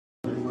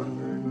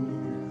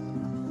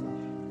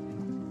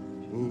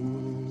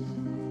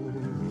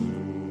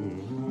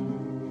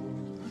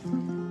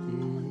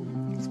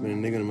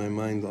nigga in my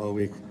mind all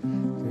week.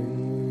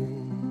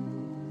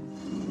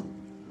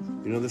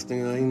 You know this thing?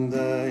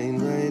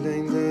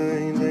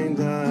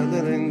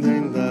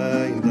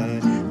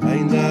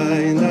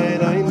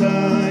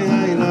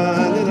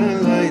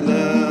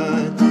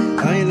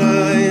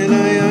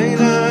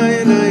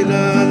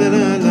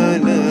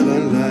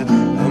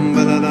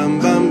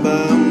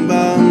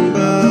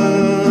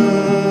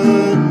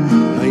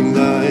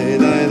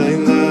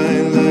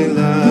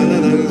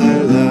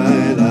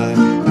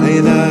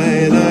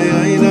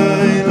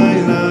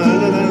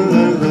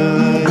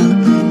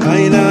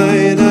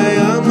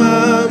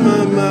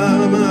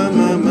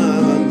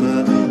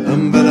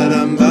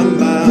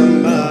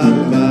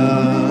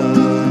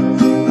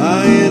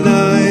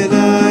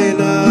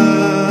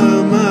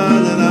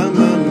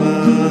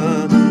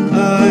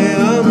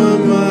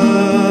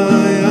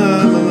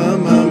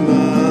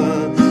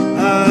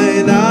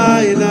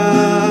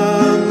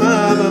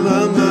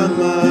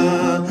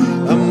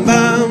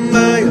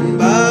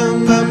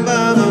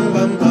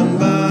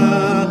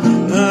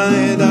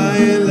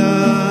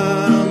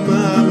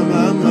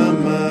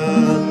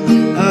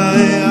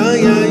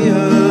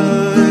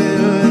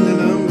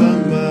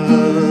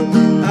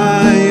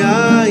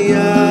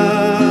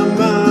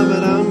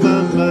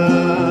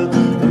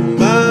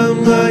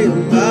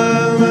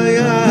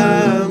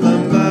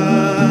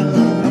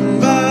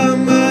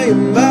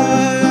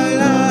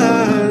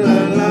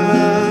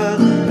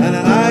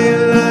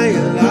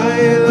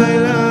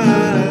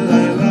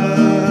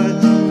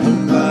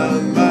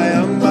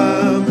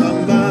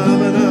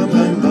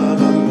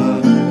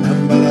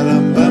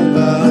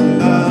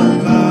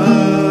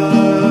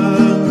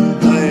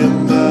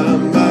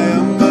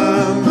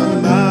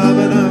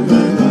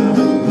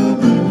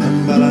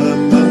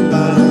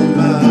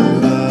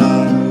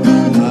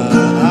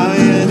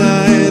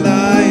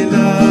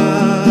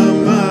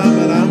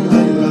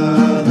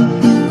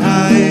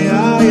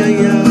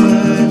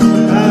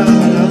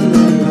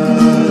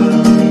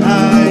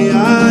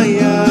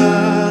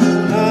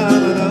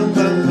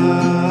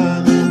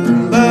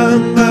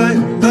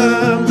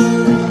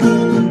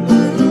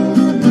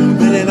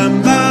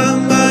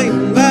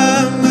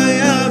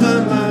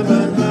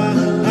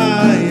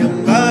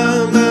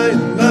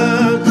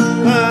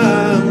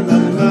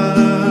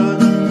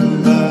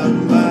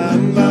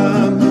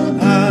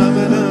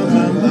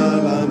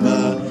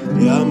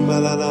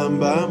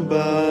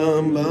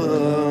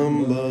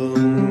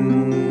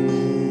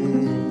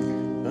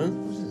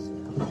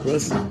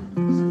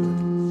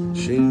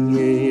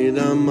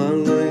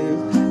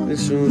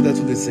 That's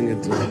what they sing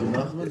it to.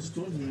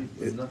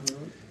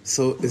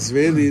 So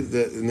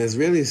in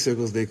Israeli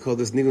circles, they call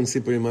this Nigun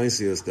Sipuri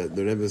Maisius, that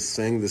the Rebbe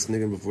sang this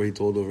nigun before he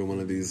told over one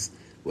of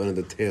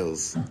the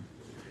tales.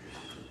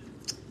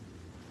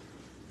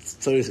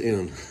 Tzarich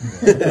Inon.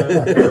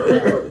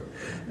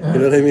 You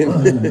know what I mean?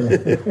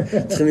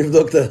 צריכים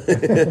לבדוק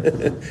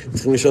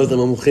צריכים לשאול את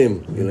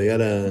המומחים. You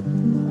gotta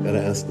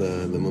ask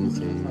the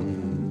מומחים.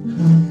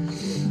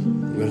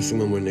 You gotta sing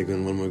one more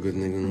nigun, one more good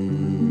nigun.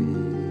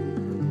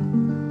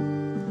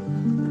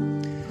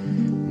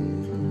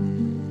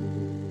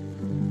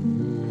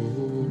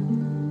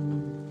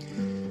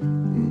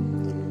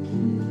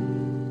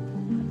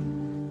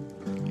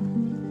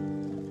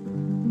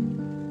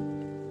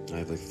 I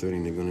have like 30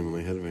 nigunim in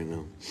my head right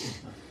now.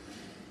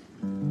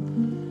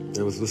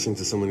 I was listening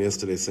to someone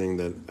yesterday saying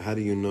that how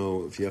do you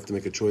know if you have to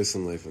make a choice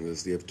in life and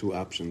you have two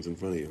options in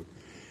front of you?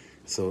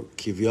 So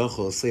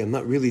Kivyachol, say I'm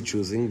not really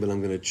choosing, but I'm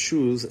going to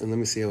choose and let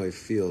me see how I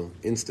feel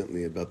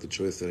instantly about the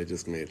choice that I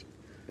just made,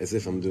 as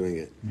if I'm doing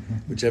it.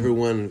 Whichever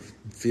one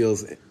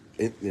feels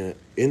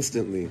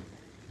instantly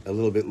a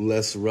little bit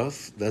less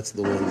rough, that's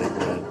the one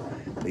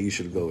that you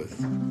should go with.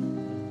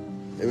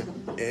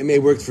 It may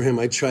work for him.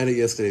 I tried it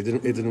yesterday.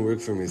 It didn't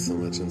work for me so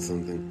much on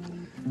something.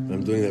 But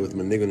I'm doing that with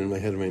my nigun in my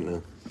head right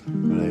now.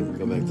 But I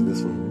go back to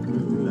this one.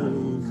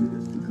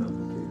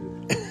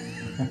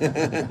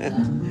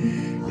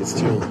 It's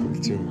true.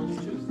 It's true.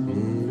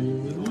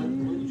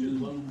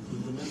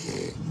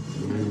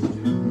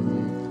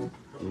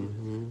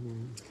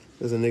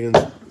 There's a nigun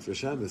for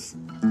Shabbos.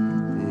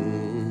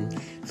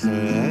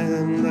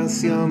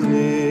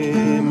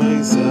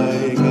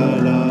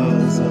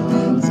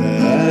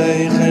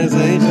 Zeicher,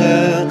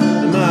 Zeicher,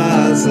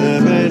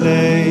 Maße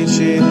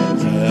Beleishi,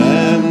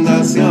 Chem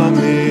das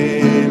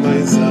Yomi, mein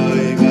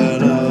Zeiger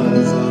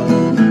Raza.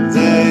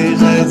 Zeicher,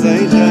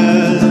 Zeicher,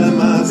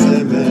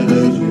 Maße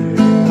Beleishi,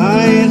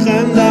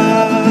 Chem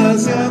das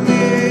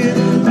Yomi,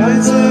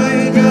 mein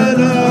Zeiger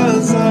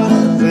Raza.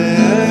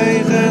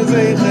 Zeicher,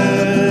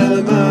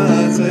 Zeicher,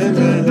 Maße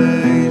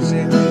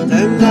Beleishi,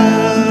 Chem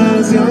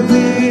das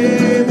Yomi,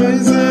 mein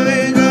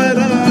Zeiger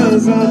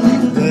Raza.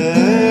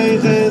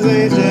 Zeicher, Zeicher,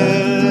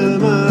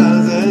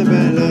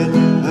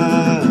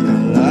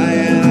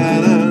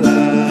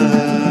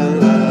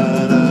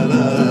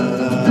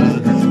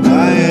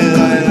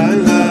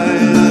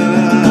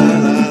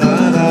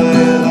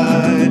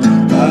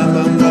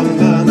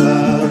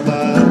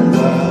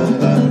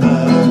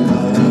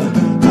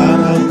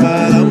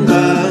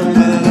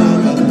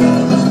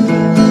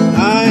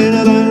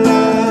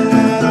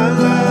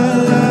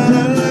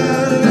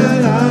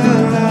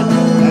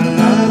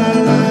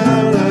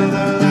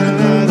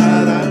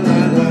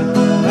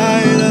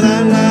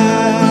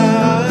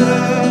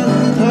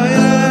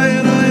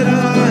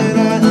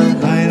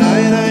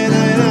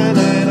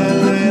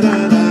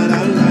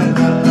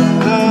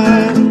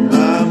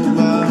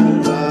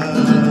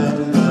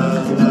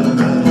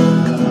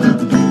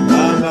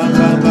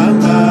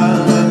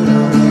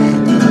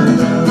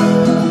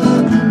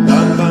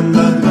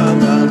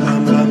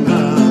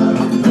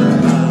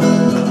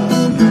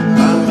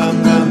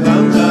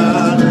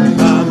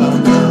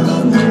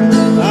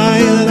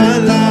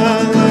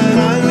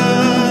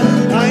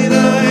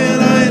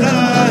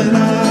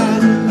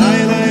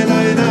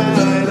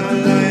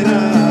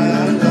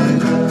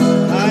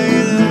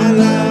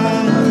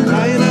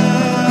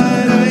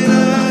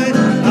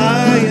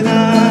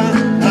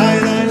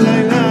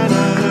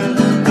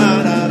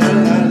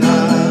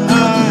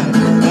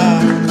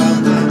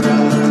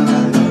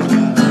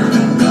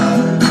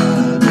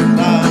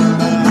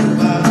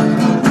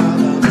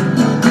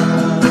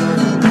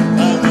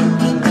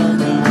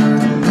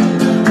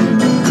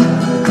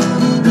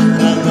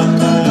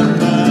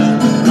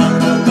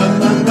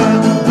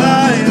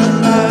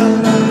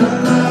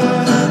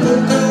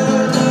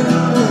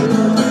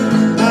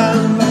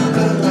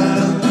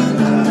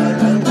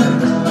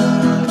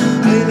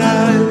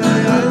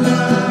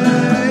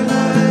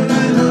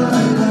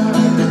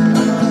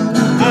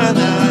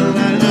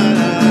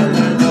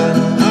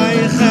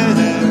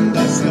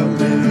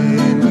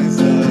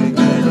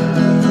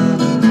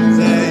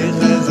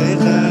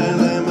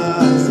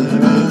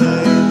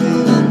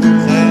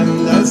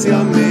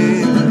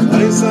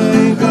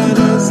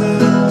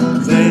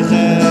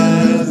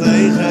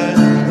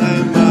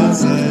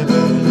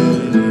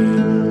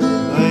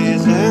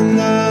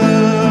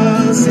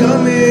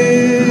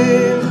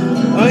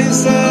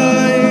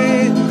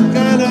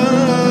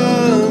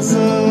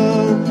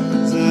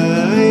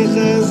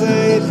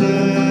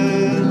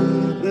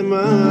 So,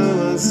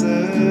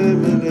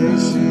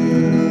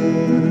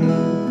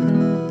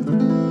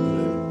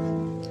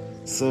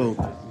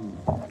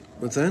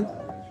 what's that?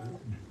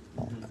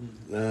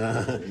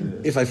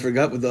 If I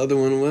forgot what the other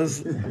one was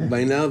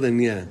by now,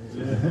 then yeah.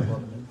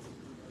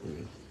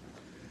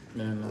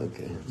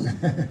 Okay.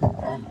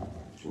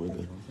 We're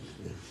good.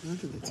 Yeah.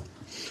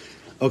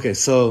 Okay,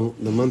 so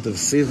the month of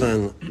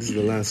Sivan, this is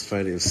the last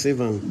Friday of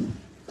Sivan.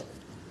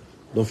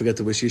 Don't forget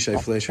to wish Yishai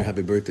Fleischer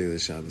happy birthday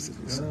this Shabbos. If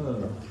you see.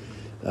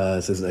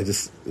 It says,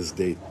 this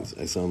date,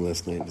 I saw him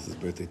last night, it's his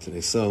birthday today.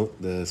 So,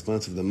 the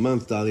sponsor of the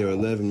month, Dalia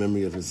Orlev, in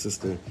memory of his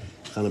sister,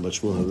 Chana Bat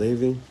Shmuel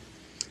Halevi.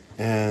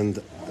 And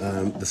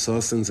the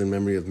Sawsons in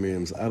memory of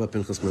Miriam's Abba,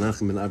 Pinchas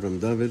Menachem ben Avram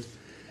David.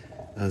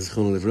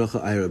 Zichrono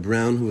Livrocha, Ira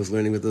Brown, who was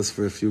learning with us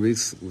for a few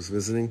weeks, was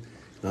visiting,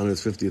 in honor of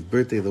his 50th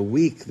birthday.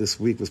 This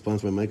week was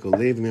sponsored by Michael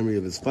Levi, in memory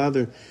of his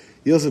father,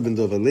 Yosef ben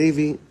Dova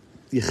Levi,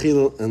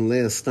 Yechil and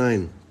Leah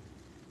Stein.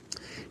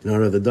 In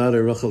honor of the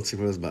daughter, Rachel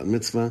Tzipras Bat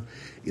Mitzvah,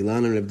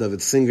 Ilana and Reb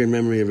David Singer, in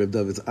memory of Reb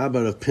David's Abba,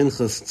 of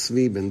Pinchas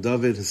Tzvi ben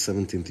David, his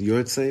 17th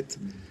Yortzeit.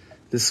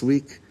 This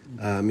week,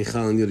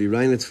 Michal and Yuri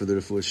Reinitz for the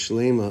Refuah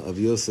Shlema of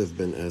Yosef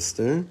ben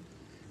Esther.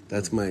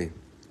 That's my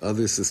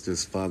other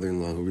sister's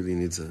father-in-law who really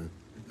needs a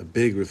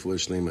big Refuah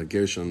Shlema,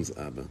 Gershon's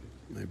Abba.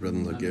 My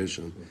brother-in-law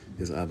Gershon,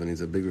 his Abba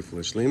needs a big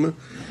Refuah Shlema.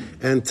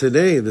 And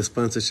today, the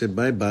sponsorship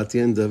by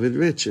Batya and David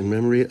Rich, in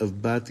memory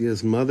of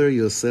Batya's mother,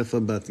 Yosefa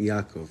Bat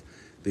Yaakov.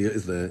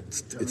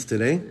 It's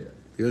today?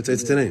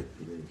 It's today.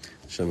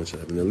 Shabbat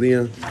Shalom and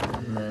Aliyah.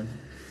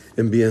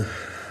 And be a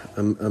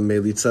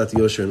Melitzat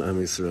Yosher and Am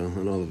Yisrael,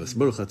 and all of us.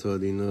 Baruch atah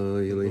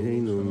Adonai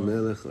Eloheinu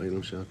melech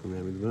ha'olam she'akol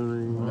na'amid.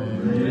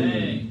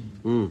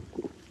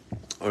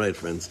 All right,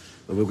 friends.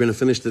 We're going to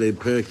finish today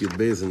Perek Yud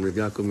Beis and Rav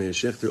Yaakov Meir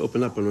Shechter.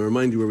 Open up and I'll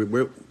remind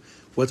you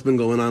what's been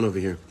going on over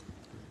here.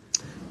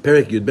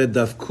 Perek Yud Bet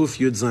Daf Kuf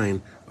Yud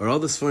Zayin. Are all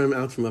the Sfarim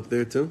out from up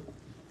there too?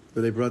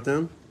 Were they brought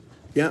down?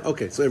 Yeah?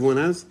 Okay, so everyone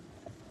has?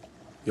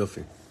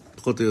 Yofi.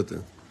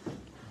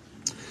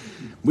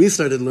 We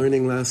started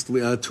learning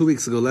 2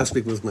 weeks ago. Last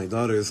week was my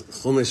daughter's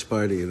Chumash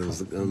party. It was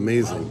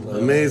amazing.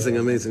 Amazing.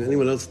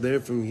 Anyone else there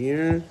from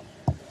here?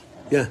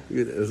 Yeah.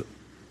 The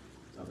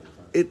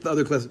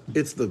other class,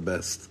 it's the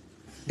best.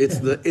 It's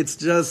the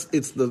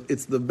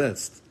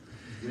best.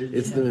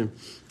 It's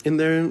in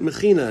their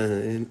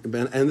mechina.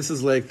 And this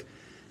is like,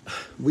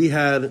 we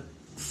had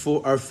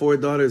our 4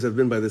 daughters have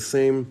been by the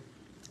same,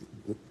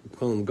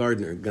 call him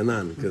gardener,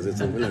 Ganan, because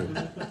it's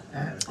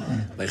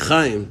by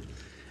Chaim,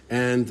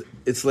 and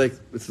it's the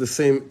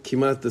same,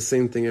 kimat the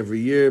same thing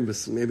every year,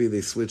 but maybe they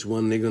switch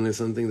one nigun or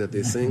something that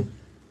they sing.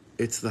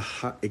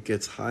 It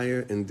gets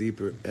higher and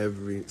deeper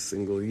every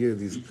single year.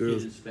 These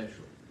girls,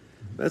 special.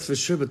 That's for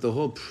sure. But the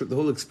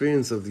whole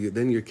experience of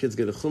then your kids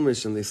get a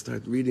chumash and they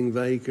start reading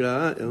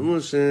Vayikra El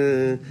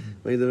Moshe,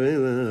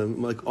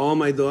 like all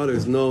my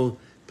daughters know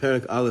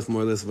Perek Aleph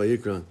more or less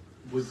Vayikra.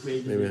 What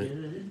grade did they get it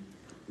in?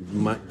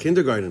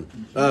 Kindergarten,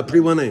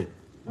 pre-1A.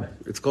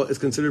 It's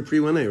considered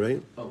pre-1A, right?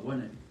 Oh,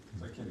 1A.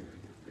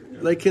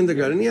 Like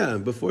kindergarten, yeah,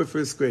 before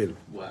first grade.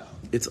 Wow.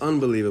 It's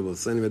unbelievable.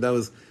 So anyway, that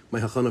was my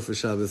hachana for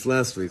Shabbos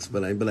last week,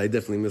 but I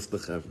definitely missed the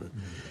chevra.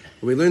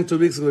 We learned 2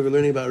 weeks ago, we were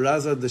learning about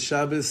Raza the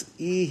Shabbos,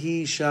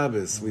 Ihi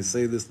Shabbos. We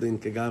say this in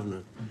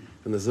Kegavna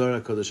from the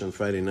Zohar Kodesh on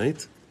Friday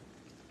night.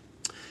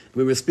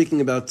 We were speaking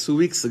about 2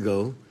 weeks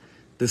ago,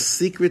 the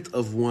secret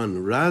of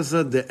one,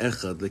 Raza de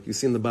Echad, like you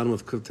see in the bottom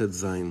of Kuf Tet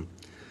Zayin.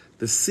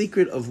 The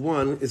secret of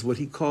one is what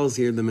he calls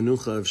here the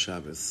Menucha of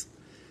Shabbos.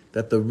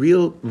 That the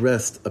real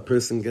rest a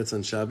person gets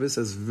on Shabbos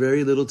has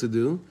very little to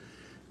do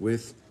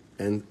with,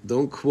 and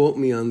don't quote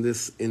me on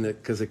this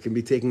because it can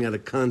be taken out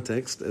of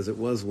context, as it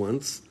was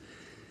once.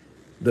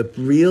 The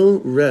real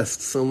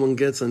rest someone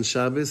gets on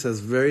Shabbos has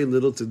very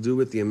little to do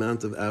with the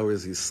amount of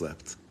hours he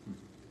slept.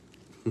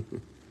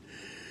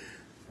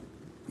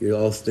 You're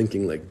all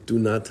thinking do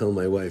not tell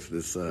my wife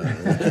this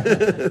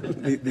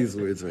these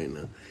words right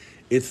now.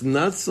 It's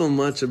not so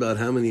much about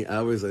how many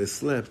hours I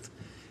slept,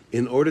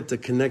 in order to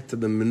connect to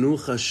the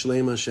menucha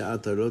shlema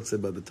she'ata rotze,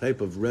 about the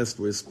type of rest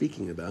we're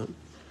speaking about.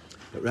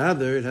 But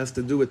rather, it has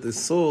to do with the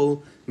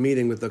soul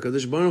meeting with the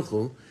HaKadosh Baruch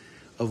Hu,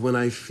 of when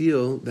I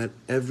feel that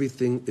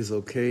everything is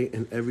okay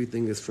and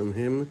everything is from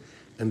Him,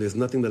 and there's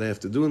nothing that I have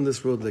to do in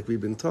this world like we've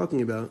been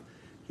talking about.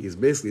 He's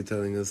basically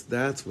telling us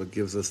that's what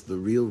gives us the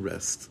real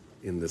rest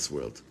in this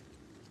world.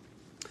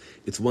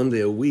 It's one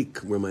day a week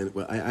where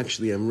I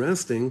actually am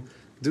resting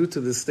due to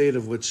the state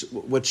of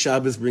what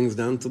Shabbos brings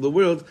down to the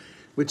world,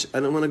 which I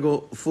don't want to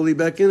go fully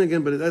back in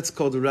again, but that's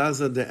called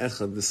Raza de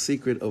Echad, the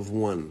secret of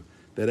one,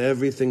 that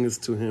everything is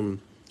to Him,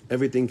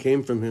 everything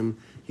came from Him,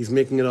 He's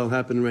making it all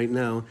happen right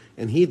now,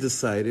 and He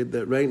decided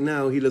that right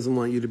now He doesn't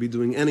want you to be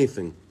doing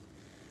anything.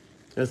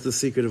 That's the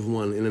secret of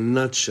one, in a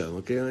nutshell,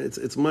 okay?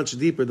 It's much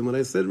deeper than what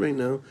I said right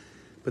now,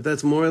 but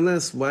that's more or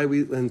less why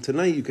and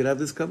tonight you could have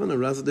this Kegavna,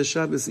 Raza de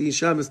Shabbos,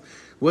 Shabbos.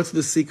 What's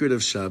the secret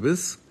of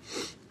Shabbos?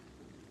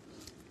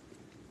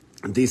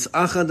 This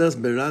achadas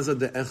beraza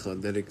de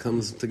echad, that it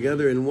comes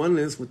together in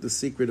oneness with the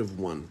secret of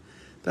one.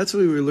 That's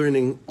what we were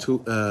learning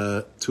 2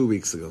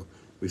 weeks ago.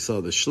 We saw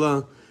the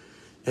shla,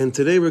 And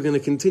today we're going to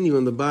continue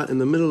in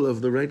the middle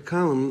of the right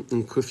column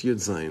in Kuf Yud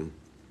Zayin.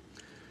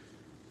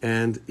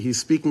 And he's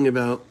speaking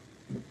about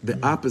the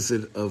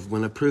opposite of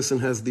when a person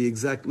has the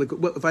exact... Like,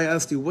 if I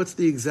asked you, what's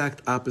the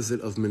exact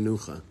opposite of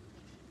menucha?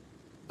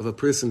 Of a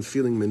person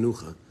feeling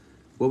menucha?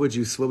 What would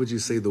you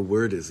say the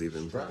word is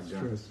even?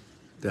 Stress.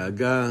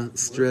 Da'aga,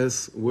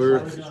 stress, worry,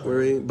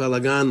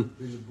 balagan,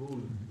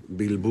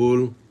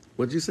 bilbul.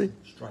 What did you say?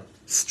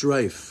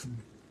 Strife.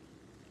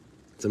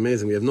 It's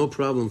amazing. We have no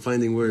problem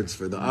finding words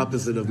for the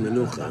opposite of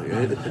menucha,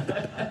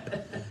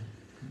 right?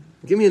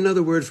 Give me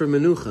another word for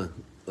menucha.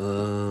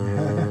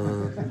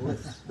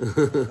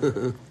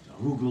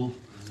 Google.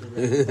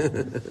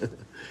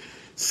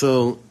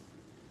 So,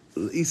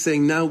 he's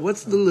saying, now,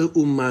 what's the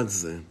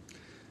le'umadze?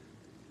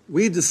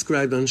 We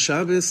described on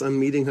Shabbos, I'm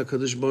meeting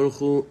HaKadosh Baruch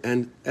Hu,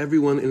 and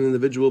everyone in an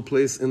individual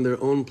place, in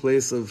their own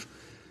place of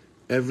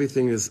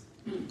everything is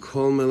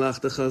kol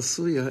melachtecha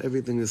asuya,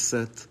 everything is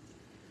set.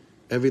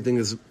 Everything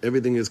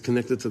is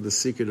connected to the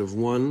secret of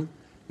one.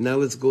 Now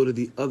let's go to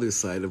the other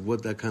side of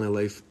what that kind of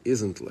life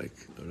isn't like.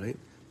 All right?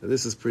 Now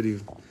this is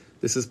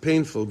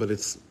painful, but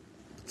it's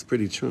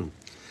pretty true.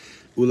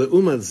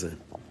 Ule'umad ze,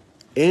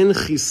 en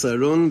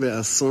chisaron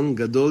ve'ason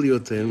gadol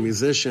yoter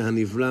mizeh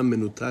shehanivra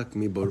menutak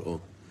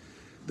mibor'o.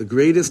 The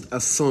greatest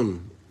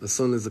ason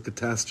is a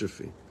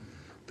catastrophe.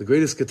 The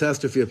greatest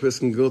catastrophe a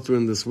person can go through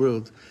in this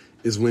world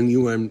is when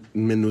you are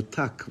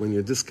menutak, when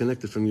you're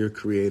disconnected from your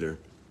Creator.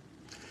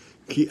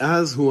 Ki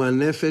az hu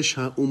hanefesh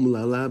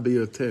ha'umlala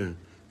biyoter,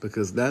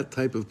 because that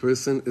type of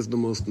person is the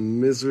most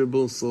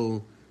miserable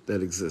soul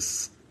that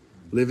exists,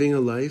 living a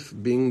life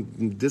being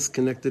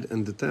disconnected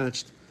and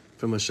detached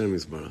from Hashem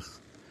Yisbarach.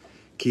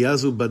 Ki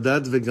az hu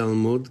badad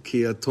vegalmod,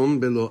 ki atom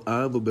belo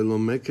av ubelo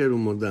meker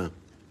umoda,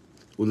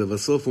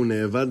 ulevasof hu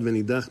ne'evad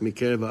venidach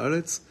mikerev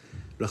haaretz,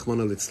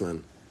 Rachmana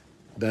litzlan.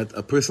 That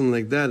a person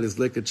like that is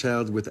like a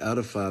child without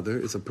a father.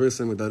 It's a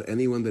person without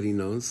anyone that he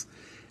knows.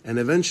 And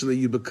eventually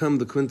you become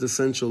the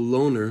quintessential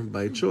loner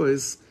by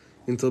choice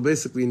until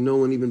basically no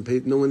one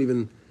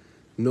even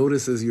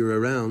notices you're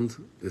around,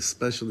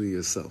 especially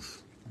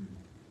yourself.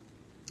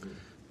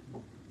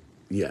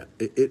 Yeah,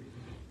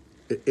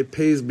 it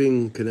pays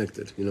being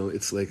connected. You know,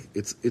 it's like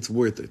it's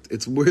worth it.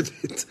 It's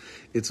worth it.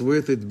 It's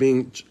worth it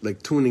being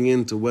like tuning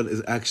in to what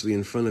is actually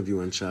in front of you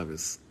on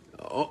Shabbos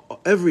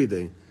every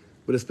day,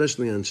 but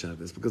especially on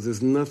Shabbos, because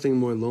there's nothing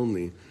more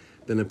lonely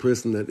than a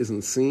person that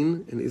isn't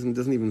seen and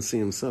doesn't even see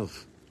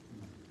himself.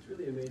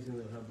 Amazing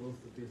though how both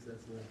the piece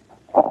that's like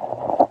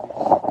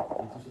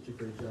they do such a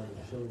great job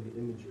of showing the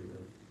imagery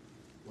of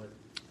what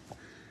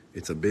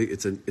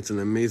it's an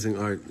amazing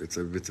art. It's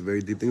a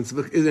very deep thing.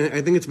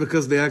 I think it's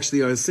because they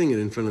actually are seeing it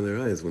in front of their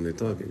eyes when they're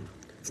talking.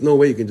 There's no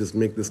way you can just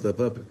make this stuff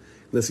up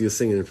unless you're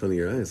seeing it in front of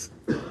your eyes.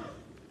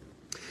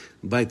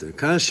 Baiter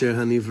kasher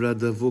hanivra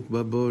davuk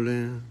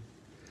babore.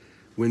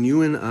 When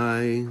you and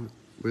I,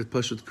 we're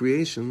pashut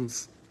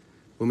creations.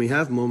 When we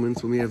have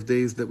moments, when we have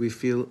days that we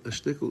feel a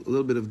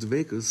little bit of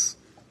dvekus,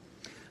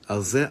 al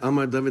zeh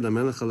amar David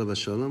HaMelech alav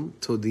hashalom,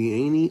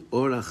 todi'eni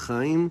or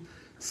achaim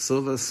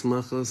sova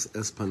smachos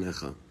es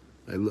panecha.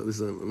 This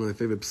is one of my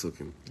favorite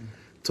psukim.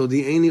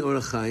 Todi'eni or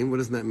achaim, what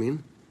does that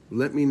mean?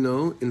 Let me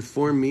know,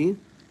 inform me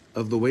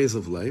of the ways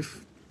of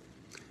life,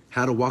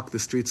 how to walk the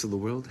streets of the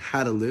world,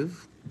 how to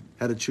live,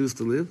 how to choose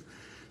to live.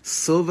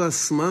 Sova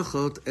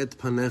smachot et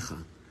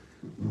panecha.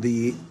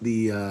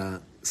 The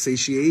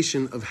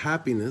satiation of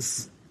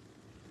happiness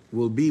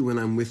will be when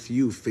I'm with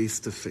you face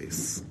to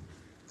face.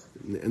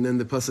 And then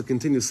the pasuk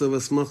continues, Sova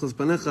smachos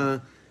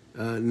panecha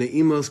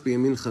ne'imos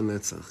biyamincha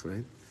netzach,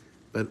 right?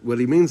 But what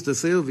he means to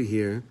say over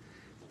here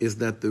is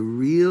that the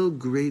real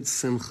great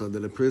simcha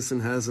that a person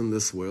has in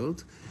this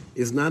world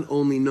is not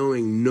only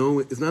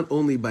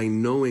by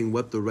knowing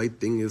what the right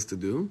thing is to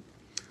do,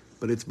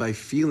 but it's by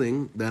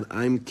feeling that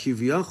I'm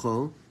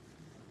kivyachol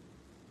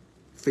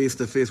face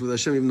to face with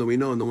Hashem, even though we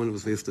know no one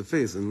was face to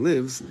face and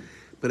lives,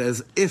 but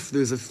as if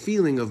there's a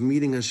feeling of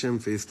meeting Hashem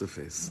face to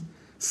face.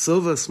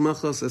 Sova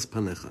smachos es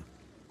panecha.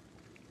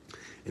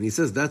 And he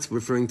says that's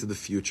referring to the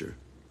future.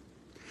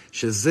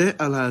 Shezeh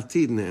al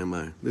ha'atid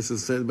ne'emar. This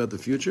is said about the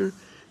future.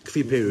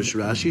 Kfi perush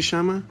Rashi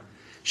shama.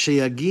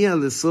 Sheyagia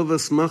lesova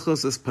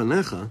smachos es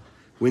panecha.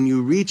 When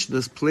you reach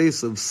this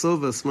place of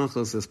sova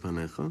smachos es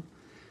panecha,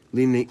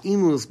 li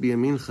ne'imus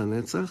biyamincha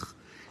netzach,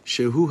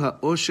 shehu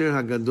ha'osher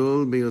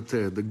hagadol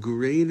beyoter. The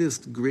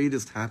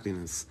greatest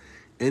happiness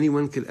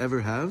anyone could ever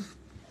have.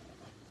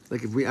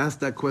 Like if we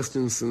asked that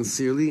question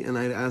sincerely and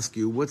I'd ask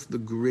you, what's the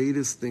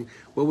greatest thing?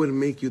 What would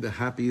make you the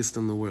happiest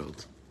in the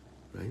world?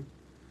 Right?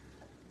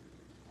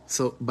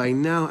 So by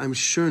now, I'm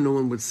sure no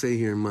one would say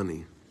here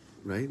money.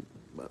 Right?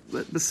 But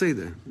let's say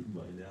there.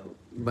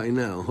 By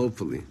now,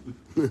 hopefully.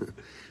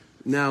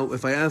 Now,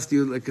 if I asked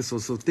you,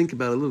 so think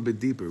about it a little bit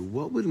deeper.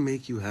 What would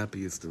make you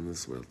happiest in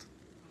this world?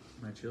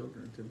 my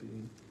children to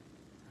be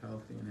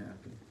healthy and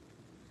happy.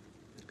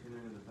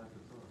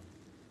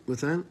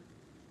 What's that?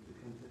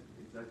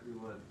 Exactly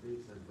what Dave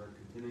said, but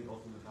continuing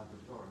also in the path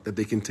of Torah. That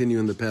they continue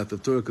in the path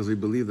of Torah because we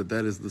believe that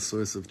that is the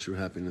source of true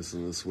happiness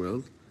in this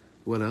world.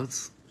 What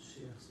else?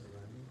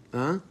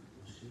 Huh?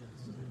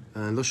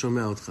 לא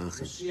שומע אותך,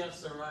 אחי.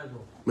 Mashiach's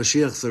arrival.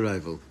 Mashiach's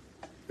arrival.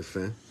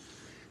 יפה.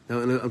 Now,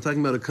 and I'm talking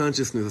about a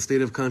consciousness, a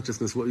state of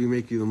consciousness, what will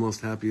make you the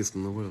most happiest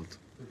in the world.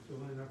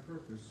 Fulfilling our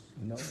purpose.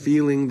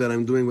 Feeling that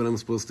I'm doing what I'm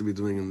supposed to be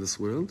doing in this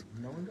world.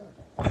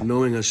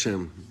 Knowing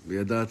Hashem.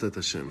 וידעת את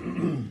השם.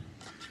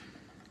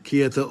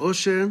 כי את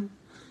האושר,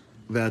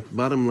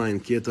 bottom line,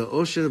 כי את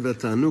האושר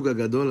והתענוג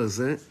הגדול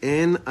הזה,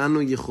 אין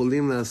אנו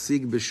יכולים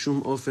להשיג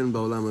בשום אופן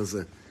בעולם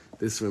הזה.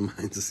 This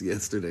reminds us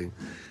yesterday.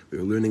 We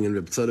were learning in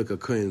Reb Tzadok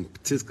HaKohen,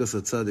 Tzidkas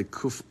HaTzadik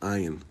Kuf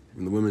Ayin,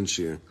 in the women's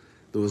shir.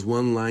 There was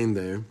one line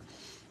there,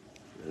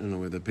 I don't know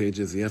where the page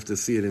is, you have to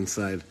see it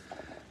inside,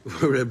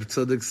 where Reb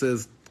Tzadok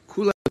says,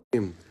 Kula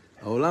Ayin,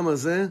 העולם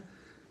הזה,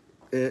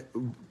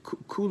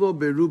 כולו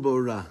ברובו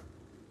רע.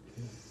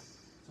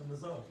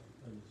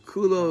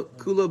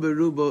 כולו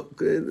ברובו,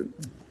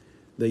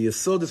 the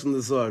Yesod is from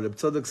the Zohar. Reb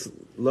Tzadok's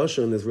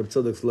Lashon is Reb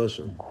Tzadok's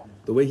Lashon.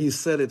 The way he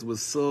said it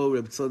was so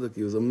Reb Tzadok,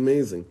 he was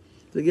amazing.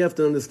 So you have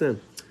to understand.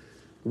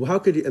 Well, how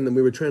could you, and then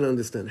we were trying to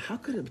understand, how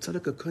could Reb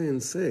Tzadok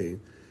HaKohen say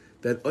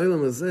that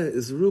Olam Hazeh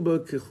is Ruba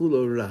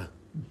Kechulo Ra?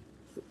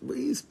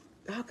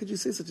 How could you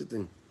say such a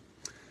thing?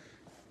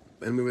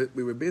 And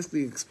we were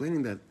basically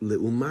explaining that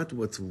Leumat,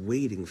 what's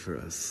waiting for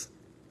us,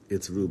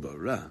 it's Ruba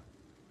Ra.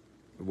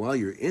 While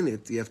you're in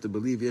it, you have to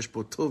believe Yesh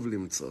Po Tov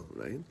Limtzo,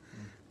 right?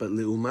 But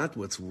Leumat,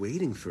 what's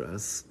waiting for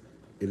us,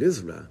 it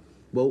is Ra.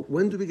 Well,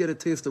 when do we get a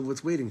taste of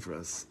what's waiting for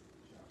us?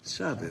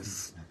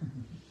 Shabbos.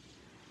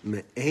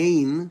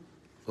 Me'ein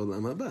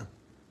Olam Haba.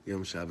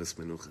 Yom Shabbos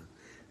Menucha.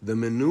 The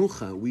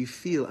Menucha we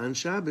feel on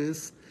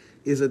Shabbos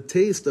is a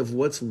taste of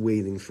what's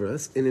waiting for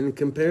us. And in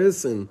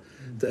comparison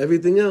to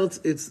everything else,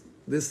 this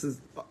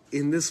is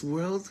in this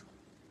world,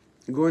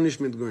 Gornish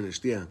mit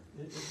Gornish, yeah.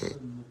 It's the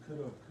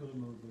Nakuda of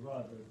Kulam of the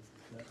Ra, that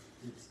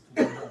it's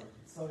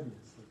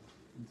Sonius.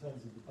 In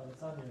terms of the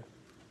Paratanya,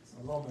 it's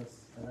Alomas,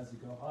 and as you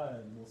go higher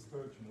and more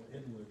spiritual, more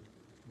inward,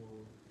 more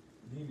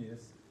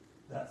Nemius,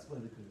 that's where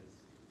the good is.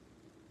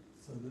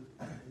 So that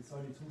it's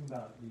only talking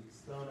about the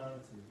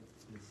externality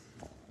is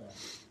that.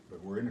 But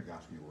we're in a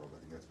Gashmi world. I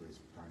think that's what he's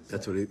trying to say.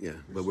 That's what it, yeah.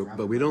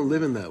 But we don't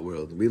live in that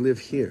world. We live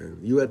here.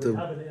 You had We to,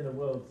 have an inner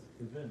world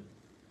within.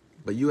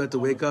 but you had to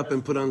wake up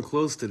and put on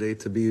clothes today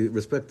to be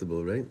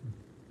respectable, right?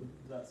 But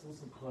that's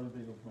also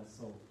clothing of my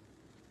soul.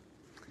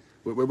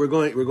 We're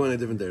going a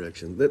different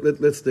direction.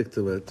 Let's stick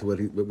to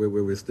where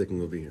we're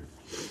sticking over here.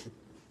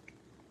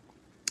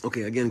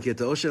 Okay, again, כי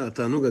את העושר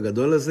התענוג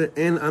הגדול הזה,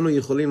 אין אנו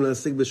יכולים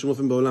להשיג בשום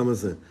אופן בעולם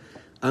הזה.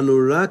 אנו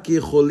רק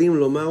יכולים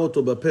לומר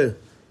אותו בפה,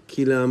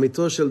 כי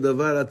לאמיתו של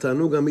דבר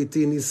התענוג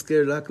אמיתי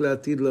נזכה רק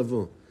לעתיד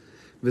לבוא.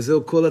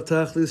 וזהו כל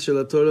התכלס של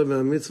התורה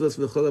והמצוות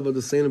וכל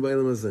עבודתנו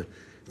בעולם הזה.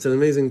 It's an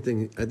amazing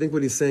thing. I think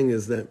what he's saying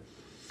is that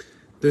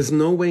there's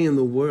no way in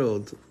the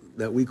world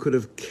that we could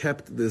have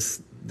kept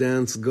this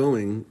dance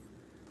going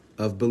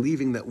of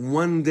believing that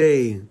one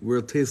day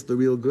we'll taste the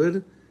real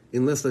good,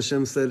 unless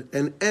Hashem said,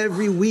 and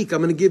every week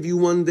I'm going to give you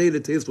one day to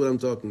taste what I'm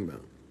talking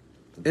about.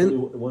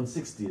 And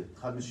 160,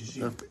 Chad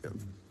Meshishim.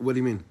 what do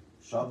you mean?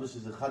 Shabbos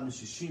is a Chad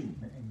Meshishim.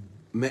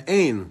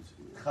 Me'ain.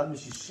 Chad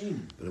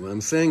Meshishim. But what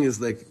I'm saying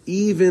is, like,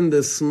 even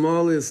the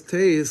smallest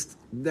taste,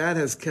 that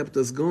has kept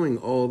us going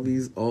throughout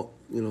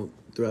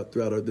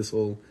this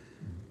whole,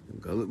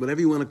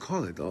 whatever you want to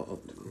call it,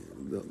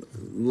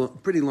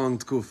 pretty long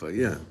tkufa,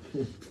 yeah.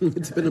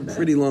 It's been a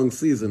pretty long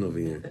season over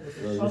here.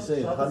 Well, you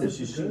say Chad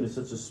Meshishim is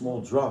such a small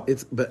drop. And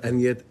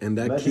that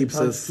Imagine keeps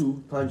times us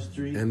 2, times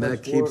 3, and times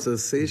that 4. keeps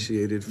us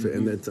satiated,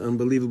 and that's an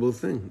unbelievable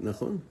thing.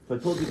 Nachon? If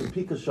I told you to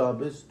peak a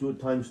Shabbos, do it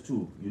times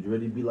 2. You'd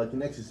already be like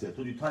an ecstasy. I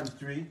told you times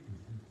 3.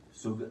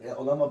 So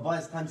Olam Haba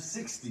is times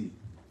 60.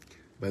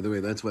 By the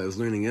way, that's why I was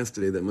learning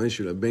yesterday that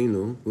Moshe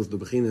Rabbeinu, who's the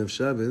Bechina of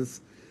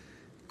Shabbos,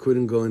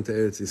 couldn't go into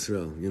Eretz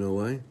Yisrael. You know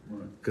why?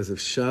 Because if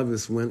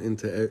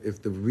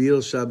the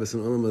real Shabbos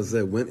and Olam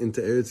Hazeh went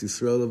into Eretz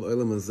Yisrael of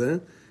Olam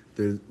Hazeh,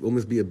 there'd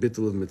almost be a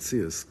bittul of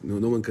Metzias.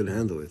 No one could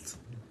handle it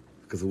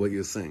because of what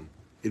you're saying.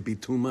 It'd be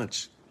too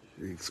much.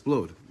 It'd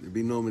explode. There'd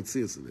be no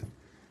Metzias of it.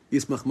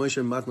 Yismach Moshe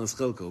Matnas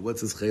Chelko.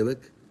 What's his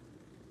chelik?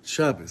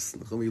 Shabbos.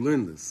 We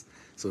learned this.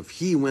 So if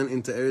he went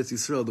into Eretz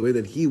Yisrael the way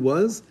that he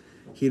was,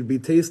 he'd be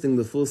tasting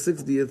the full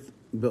 60th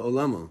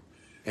be'olamo.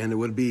 And it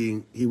wouldn't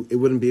be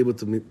able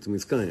to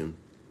miskayim.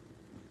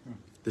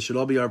 This should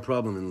all be our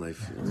problem in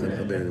life.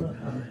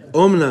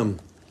 Omnam,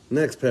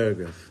 next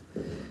paragraph.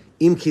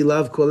 Im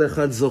kilav kol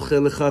echad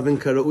zocher lechaven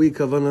karaui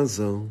kavana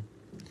zo.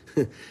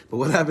 But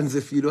what happens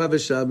if you do have a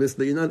Shabbos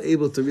that you're not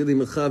able to really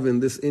mechaven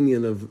this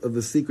inyan of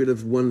the secret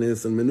of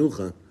oneness and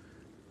menucha?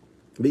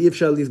 Be'if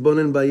shal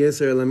lizbonen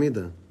ba'yeser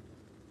elamida.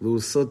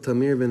 V'usod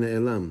tamir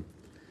v'ne'elam.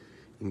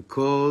 In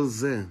kol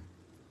zeh.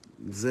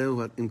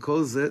 עם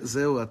כל זה,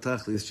 זהו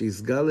התכליס,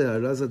 שיסגל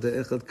להרזה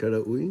דאחד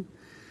כראוי,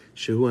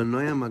 שהוא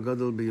הנוים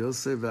הגדול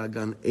ביוסף,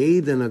 והגן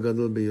עדן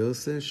הגדול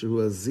ביוסף,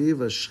 שהוא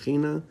הזיו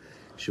השכינה,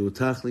 שהוא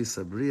תכליס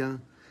הבריאה.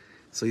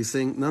 So he's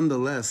saying,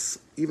 nonetheless,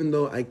 even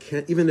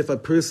if a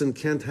person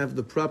can't have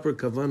the proper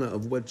kavana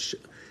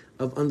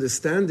of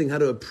understanding how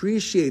to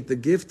appreciate the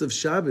gift of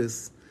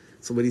Shabbos,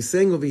 so what he's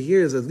saying over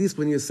here is, at least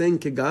when you're saying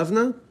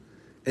Kegavna,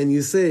 and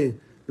you say,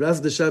 Raz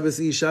de Shabbos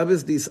I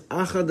Shabbos, dis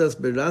achadas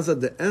beraza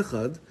de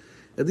echad,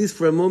 at least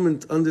for a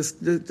moment,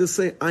 just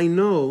say, I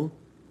know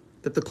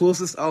that the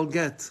closest I'll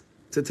get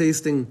to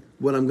tasting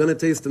what I'm going to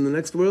taste in the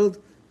next world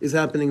is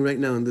happening right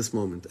now in this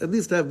moment. At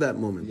least have that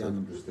moment. You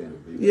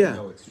understand it. Yeah,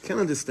 you can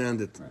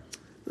understand it. Right.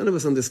 None of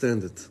us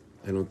understand it,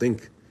 I don't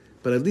think.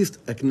 But at least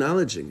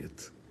acknowledging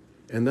it.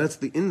 And that's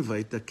the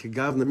invite that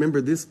Kegavna.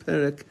 Remember, this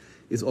perek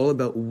is all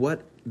about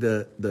what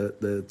the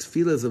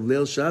tefillahs of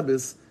Leil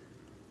Shabbos,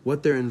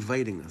 what they're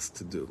inviting us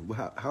to do,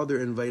 how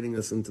they're inviting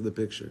us into the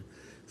picture.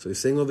 So he's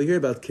saying over here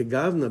about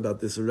Kegavna, about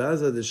this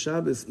Raza, the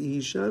Shabbos,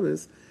 Ihi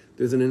Shabbos,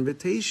 there's an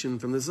invitation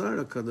from the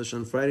Zohar Kadosh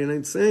on Friday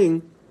night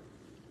saying,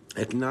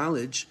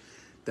 acknowledge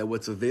that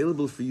what's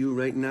available for you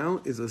right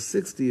now is a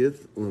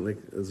 60th, well,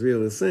 like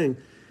Azriel is saying,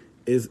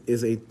 is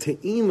a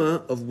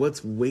te'ima of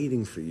what's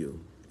waiting for you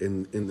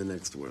in the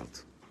next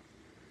world.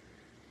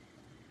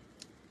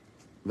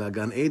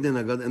 Gan Eden,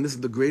 and this is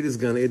the greatest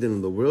Gan Eden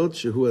in the world,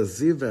 Shehu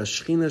Aziv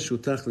V'Ashchina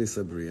Shutach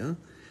Lisabriya,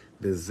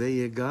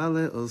 B'zeh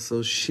Yegale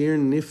also Shir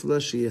Nifla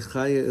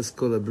Sheyechaya Es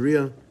Kol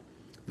Abriya.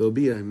 There'll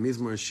be a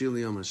Mizmor Shir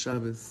Yom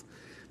HaShabbos.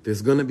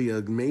 There's going to be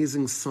an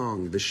amazing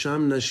song,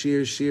 V'Sham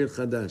Nashir Shir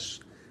Chadash.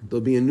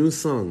 There'll be a new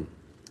song.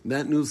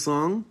 That new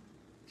song,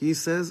 he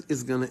says,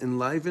 is going to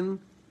enliven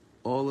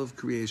all of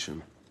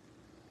creation.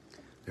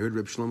 I heard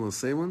Reb Shlomo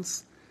say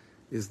once,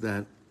 is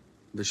that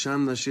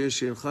V'Sham Nashir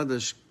Shir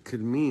Chadash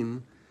could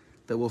mean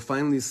that we'll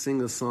finally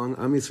sing a song.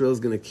 Am Yisrael is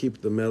going to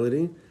keep the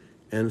melody,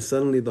 and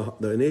suddenly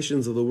the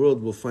nations of the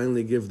world will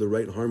finally give the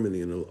right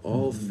harmony, and it'll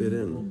all fit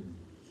in.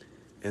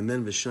 And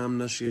then V'Sham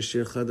Nashir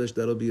Shir Chadash,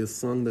 that'll be a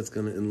song that's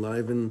going to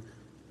enliven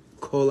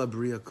Kol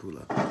Abriya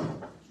Kula.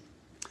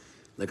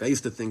 Like I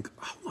used to think,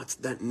 oh, what's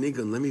that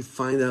niggun? Let me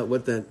find out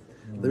what that.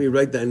 Let me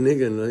write that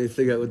niggun. Let me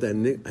figure out what that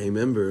niggun. I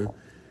remember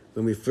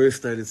when we first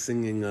started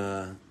singing.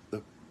 I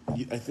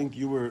think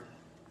you were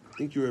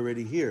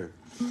already here.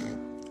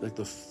 Like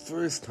the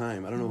first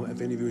time, I don't know if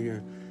any of you were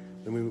here,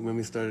 when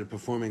we started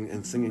performing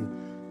and singing,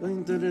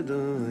 right?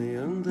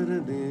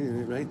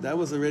 That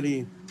was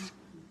already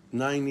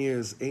 9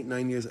 years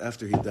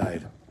after he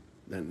died,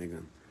 that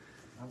niggun.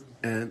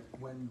 And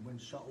when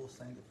Shaul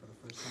sang it for the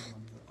first time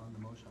on the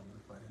Moshe on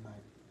Friday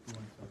night, he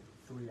went for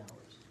 3 hours.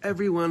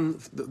 Everyone,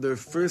 their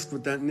first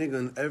with that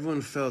niggun,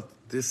 everyone felt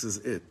this is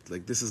it.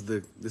 Like this is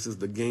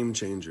the game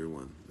changer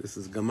one. This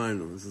is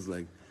Gamarno. This is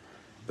like.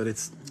 But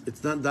it's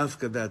not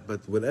dafka that,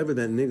 but whatever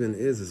that niggun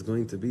is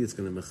going to be, it's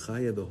going to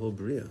mechaya the whole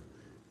bria.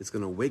 It's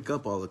going to wake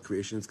up all of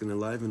creation. It's going to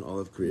enliven all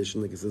of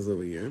creation, like it says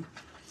over here.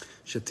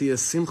 Shetiyah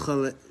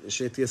simcha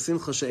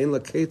she'en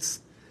laketz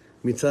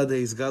mitzad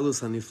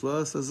ha'izgalus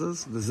haniflaas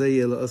azaz v'zeh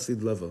yeh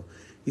la'asid lavo.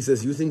 He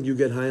says, you think you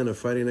get high on a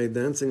Friday night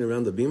dancing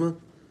around the bima?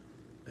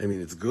 I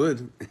mean, it's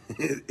good.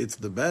 It's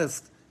the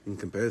best in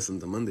comparison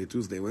to Monday,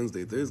 Tuesday,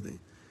 Wednesday, Thursday.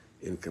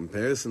 In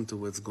comparison to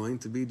what's going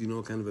to be, do you know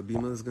what kind of a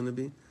bima is going to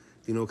be?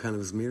 Do you know what kind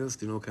of zmiras?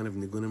 Do you know what kind of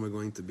nigunim are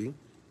going to be?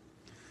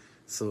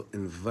 So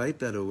invite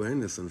that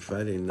awareness on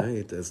Friday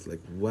night as like,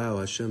 wow,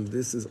 Hashem,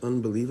 this is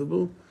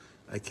unbelievable.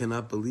 I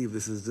cannot believe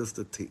this is just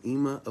a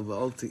te'ima of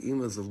all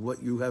te'imas of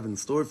what you have in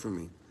store for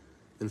me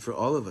and for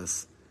all of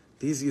us.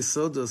 These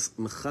yisodos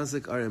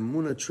mechazik our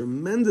emunah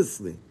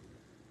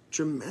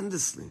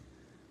tremendously.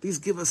 These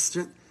give us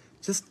strength.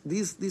 Just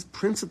these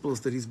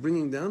principles that he's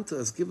bringing down to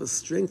us give us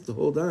strength to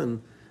hold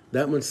on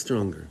that much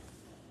stronger.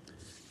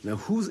 Now,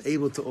 who's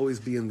able to always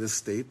be in this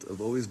state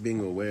of always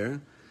being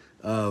aware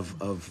of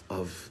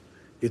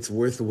it's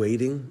worth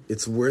waiting,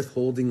 it's worth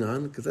holding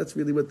on, because that's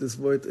really what this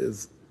word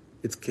is.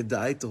 It's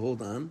kedai, to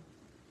hold on.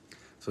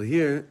 So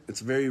here,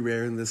 it's very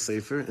rare in this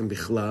sefer, and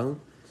bichlal,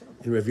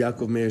 in Rav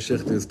Yaakov Meir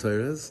Shechter's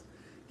Torahs,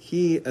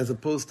 he, as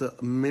opposed to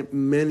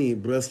many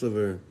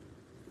Breslover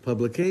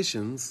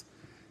publications,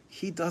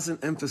 he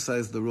doesn't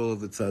emphasize the role of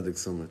the tzaddik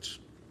so much.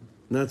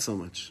 Not so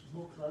much.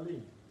 More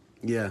klali.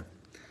 Yeah.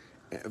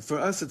 For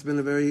us, it's been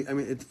a very,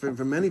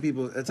 for many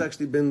people, it's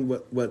actually been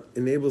what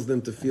enables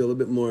them to feel a little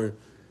bit more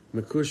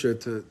makusher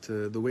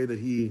to the way that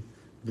he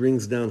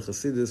brings down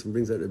Chassidus and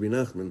brings out Rabbi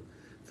Nachman.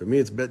 For me,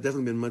 it's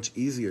definitely been much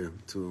easier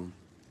to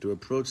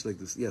approach like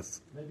this.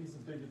 Yes? Maybe he's a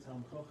bigger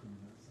Talmud Chacham in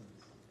that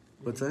sense.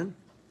 What's that?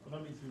 I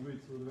don't mean to be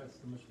rude to the rest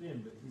of the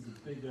Mashpim, but he's a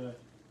bigger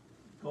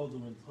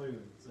Golden and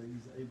Torah, so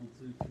he's able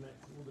to connect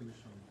all the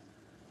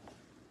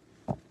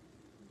Rishonim.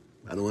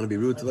 I don't want to be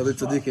rude to other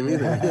tzaddikim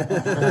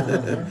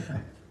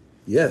either.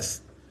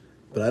 Yes,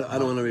 but I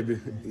don't want to be.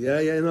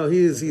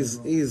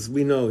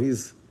 No,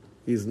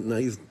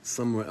 he's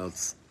somewhere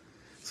else.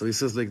 So he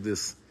says like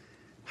this: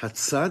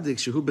 Hatzadik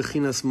shehu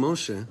bechinas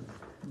Moshe,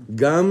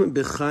 gam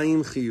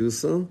b'chaim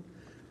chiyuso,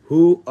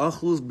 hu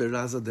achuz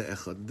beraza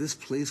de'echad. This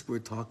place we're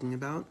talking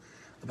about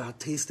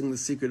tasting the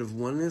secret of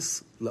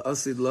oneness,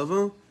 la'asid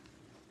lavo,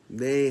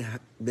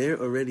 they're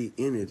already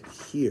in it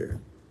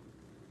here.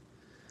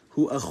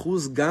 Hu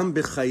achuz gam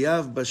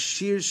b'chayav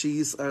bashir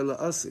sheyisar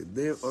la'asid.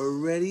 They're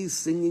already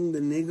singing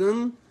the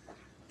nigun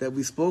that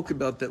we spoke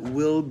about that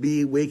will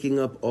be waking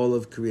up all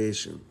of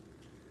creation.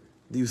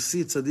 Do you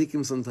see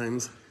tzaddikim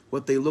sometimes,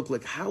 what they look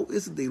like? How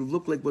is it they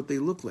look like what they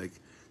look like?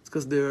 It's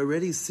because they're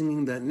already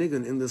singing that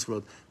nigun in this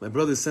world. My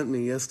brother sent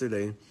me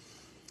yesterday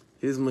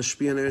his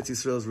Mashpia in Eretz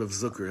Yisrael is Rav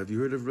Zucker. Have you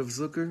heard of Rav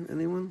Zucker?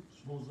 Anyone?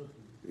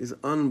 He's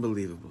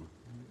unbelievable.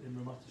 In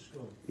Ramat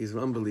Eshkol. He's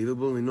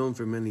unbelievable. We know him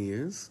for many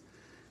years.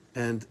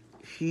 And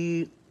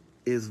he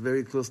is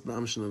very close to the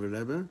Amshon of a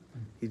Rebbe.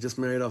 He just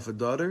married off a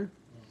daughter.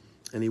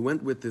 And he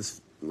went with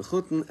his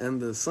Mechutin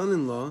and the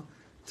son-in-law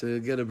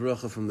to get a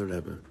bracha from the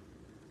Rebbe.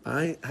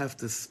 I have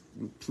to,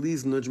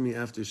 please nudge me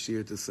after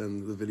Shir to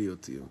send the video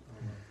to you.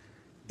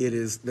 It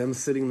is them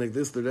sitting like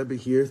this, the Rebbe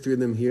here, three of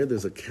them here.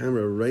 There's a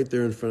camera right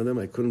there in front of them.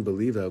 I couldn't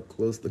believe how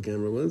close the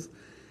camera was.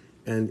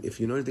 And if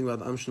you know anything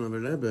about Amshon of a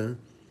Rebbe,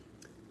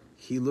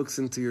 he looks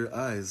into your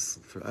eyes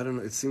for, I don't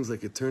know, it seems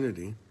like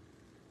eternity.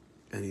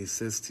 And he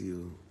says to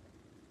you,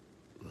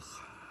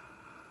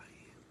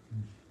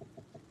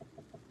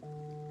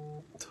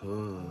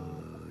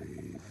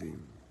 Toivim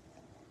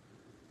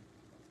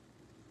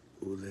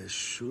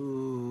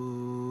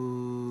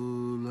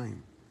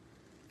Uleshulayim.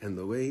 And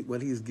the way,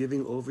 what he's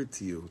giving over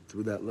to you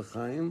through that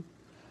l'chaim,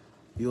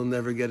 you'll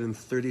never get in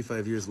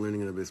 35 years learning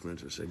in a base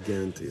medrash. I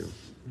guarantee you.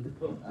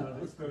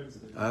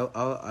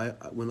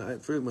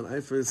 When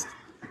I first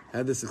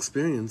had this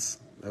experience,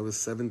 I was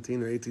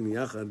 17 or 18.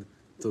 Yachad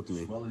took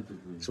me.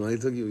 Shmali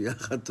took you.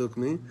 Yachad took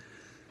me.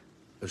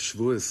 A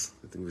shvuas.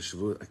 I think it was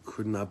shvuas. I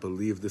could not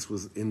believe this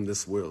was in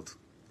this world.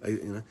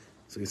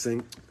 So he's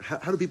saying,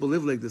 how do people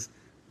live like this?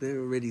 They're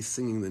already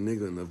singing the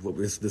nigun of what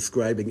we're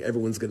describing.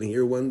 Everyone's going to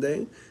hear one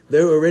day.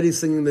 They're already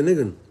singing the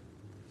nigun.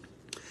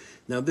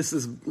 Now, this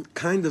is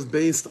kind of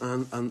based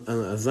on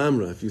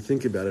Azamra, if you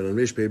think about it, on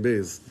Reish Pei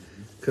Beis.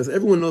 Because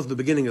everyone knows the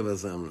beginning of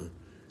Azamra,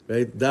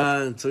 right?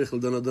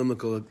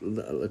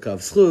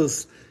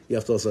 You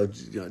have to also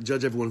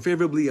judge everyone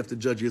favorably. You have to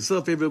judge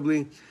yourself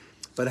favorably.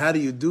 But how do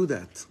you do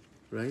that,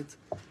 right?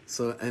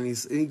 So, and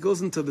he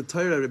goes into the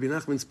Torah. Rabbi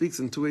Nachman speaks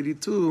in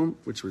 282,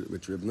 which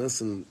Reb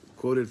Nassan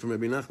quoted from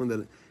Rabbi Nachman,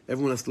 that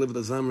everyone has to live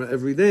with Azamra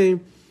every day.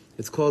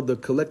 It's called the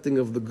collecting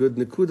of the good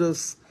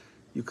nekudas.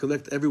 You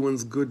collect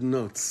everyone's good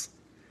notes.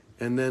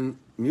 And then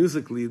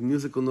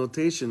musical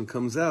notation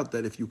comes out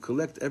that if you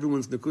collect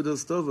everyone's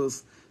nekudas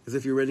tovos, as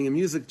if you're writing a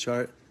music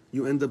chart,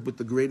 you end up with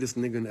the greatest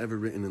nigun ever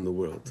written in the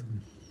world. Mm-hmm.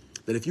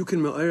 That if you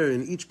can me'orer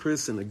in each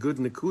person a good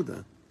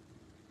nekuda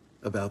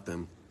about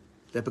them,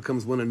 that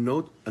becomes a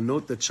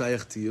note that's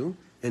shaykh to you,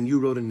 and you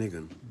wrote a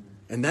nigun.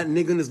 Mm-hmm. And that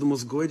nigun is the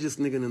most gorgeous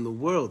nigun in the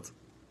world.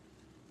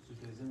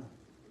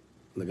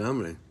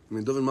 Lagamre. I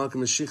mean, Dovid Malka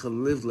Mashiach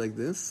lived like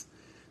this.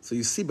 So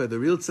you see, by the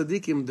real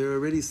tzaddikim, they're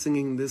already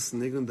singing this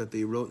nigun that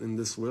they wrote in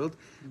this world,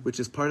 which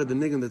is part of the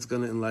nigun that's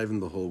going to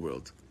enliven the whole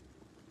world.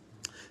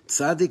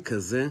 Tzaddik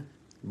kazeh,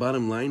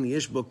 bottom line,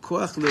 yesh bo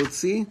koach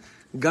leotzi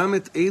gam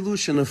et elu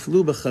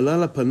shenaflu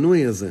b'chalal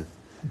hapanui hazeh.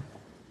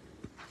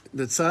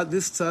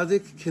 This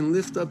tzaddik can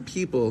lift up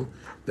people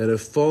that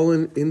have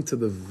fallen into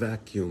the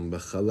vacuum,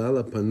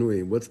 b'chalal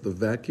hapanui. What's the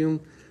vacuum?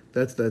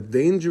 That's that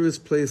dangerous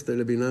place that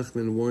Rabbi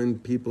Nachman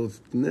warned people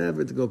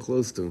never to go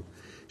close to.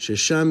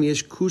 ששם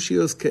יש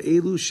קושיות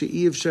כאלו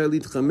שאי אפשר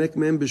להתחמק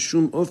מהם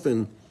בשום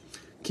אופן,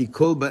 כי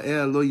כל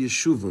באיה לא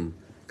ישובם.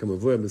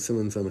 כמבואר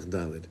בסימן סמך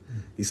ד'.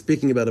 He's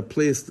speaking about a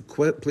place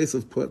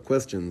of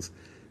questions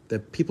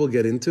that people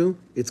get into.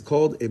 It's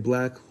called a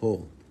black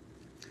hole.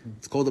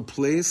 It's called a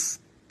place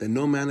that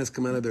no man has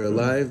come out of there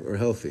alive or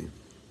healthy.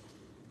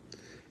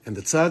 And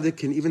the tzaddik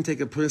can even take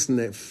a person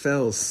that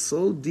fell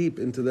so deep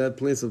into that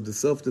place of the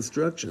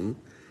self-destruction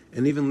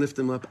and even lift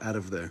him up out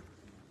of there.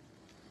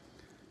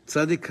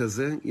 Tzaddik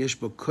kazeh yesh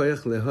bo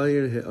koyach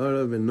lehoyer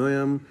he'ara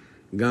v'noyam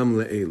gam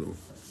le'elu.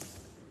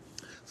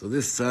 So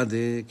this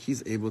tzaddik,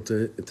 he's able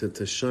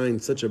to shine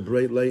such a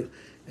bright light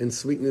and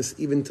sweetness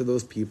even to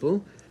those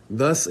people,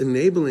 thus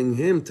enabling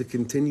him to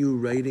continue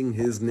writing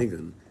his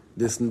nigun.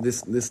 This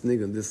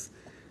nigun,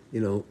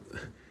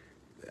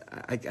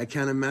 I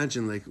can't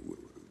imagine like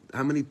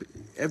how many,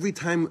 every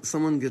time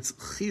someone gets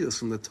chiyus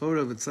from the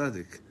Torah of a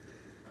tzaddik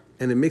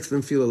and it makes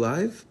them feel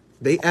alive,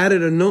 they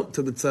added a note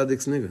to the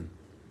tzaddik's nigun.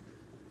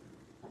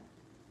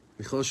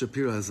 Michal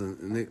Shapiro has a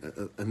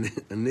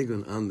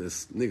nigun on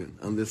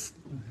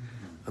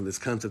this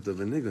concept of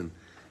a nigun.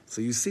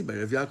 So you see by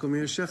Rav Yaakov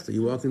Meir Shechter,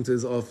 you walk into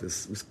his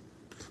office. It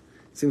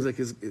seems like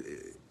his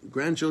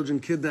grandchildren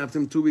kidnapped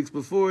him 2 weeks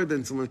before,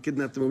 then someone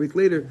kidnapped him a week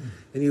later,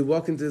 and you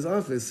walk into his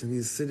office and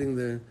he's sitting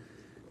there,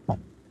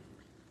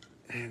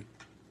 and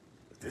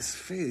this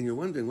faith, and you're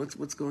wondering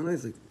what's going on.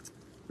 He's like,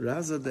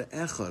 Raza de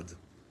Echad.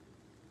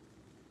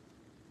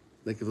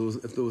 Like if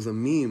there was a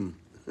meme,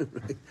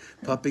 right,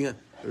 popping up.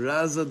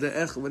 Raza de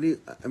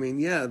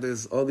Echad.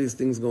 There's all these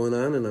things going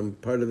on, and I'm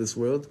part of this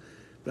world.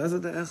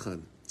 Raza de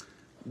Echad.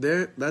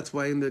 That's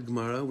why in the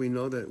Gemara we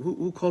know that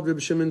who called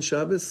Reb Shimon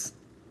Shabbos?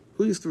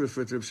 Who used to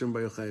refer to Reb Shimon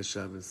Bar Yochai as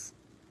Shabbos?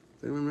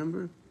 Does anyone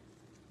remember?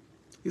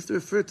 He used to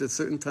refer to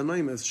certain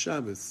Tanaim as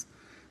Shabbos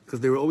because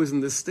they were always in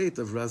this state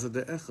of Raza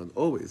de Echad,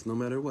 always, no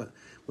matter what.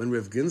 When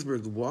Rev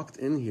Ginsburg walked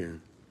in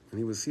here, and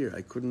he was here,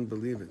 I couldn't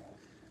believe it.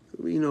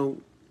 He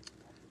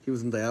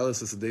was in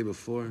dialysis the day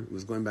before. He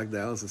was going back to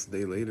dialysis a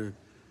day later.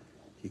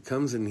 He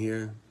comes in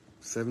here,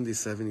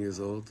 77 years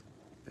old,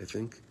 I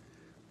think,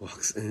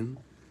 walks in,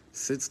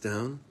 sits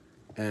down,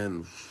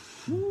 and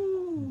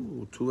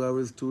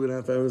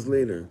 2.5 hours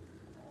later,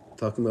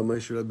 talking about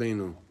Moshe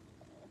Rabbeinu.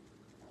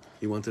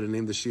 He wanted to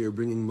name the shiur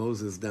 "Bringing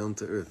Moses Down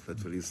to Earth."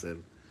 That's what he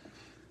said.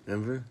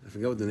 Remember? I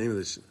forgot what the name of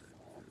the shiur.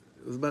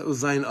 It was about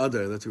Uzayin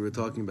Adar. That's what we were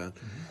talking about.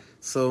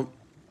 So,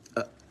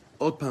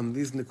 Otpam,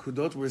 these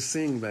nekudot we're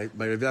seeing by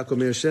Rav Yaakov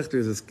Meir Shechter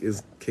is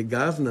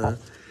Kegavna,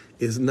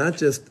 is not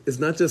just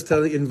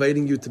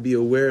inviting you to be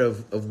aware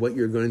of what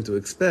you're going to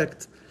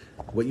expect,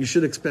 what you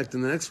should expect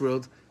in the next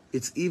world.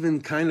 It's even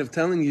kind of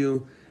telling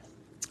you,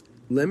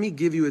 let me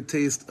give you a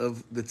taste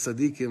of the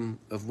tzaddikim,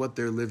 of what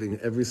they're living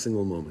every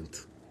single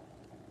moment.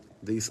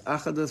 The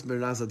isachadas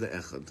beraza de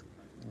echad,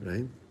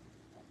 right?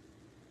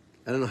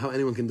 I don't know how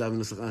anyone can daven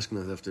Nusach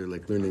Ashkenaz after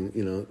learning,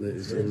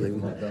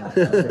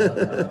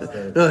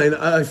 No,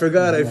 I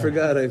forgot. I asked the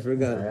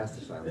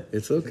Shaila.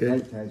 It's okay.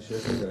 Can I share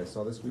something that I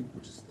saw this week,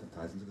 which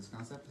ties into this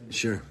concept?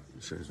 Sure.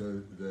 So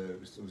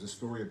it was a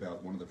story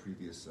about one of the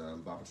previous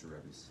Lubavitcher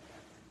Rebbe's,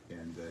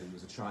 and he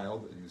was a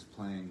child, and he was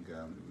playing.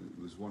 It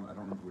was one, I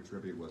don't remember which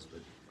Rebbe it was, but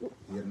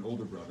he had an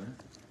older brother,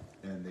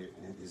 and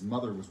his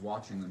mother was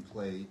watching them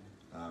play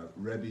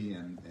Rebbe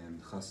and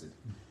Chassid.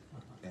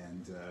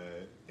 And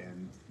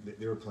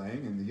they were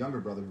playing, and the younger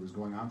brother, who was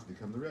going on to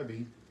become the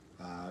Rebbe,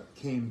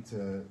 came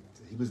to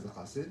he was the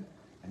Chassid,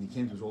 and he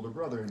came to his older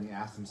brother, and he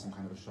asked him some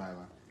kind of a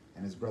shaila,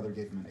 and his brother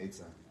gave him an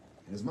eitzah.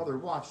 And his mother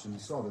watched, and he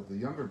saw that the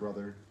younger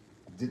brother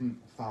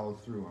didn't follow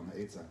through on the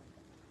eitzah.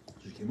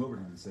 She came over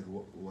to him and said,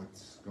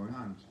 "What's going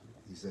on?"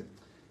 He said,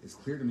 "It's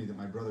clear to me that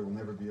my brother will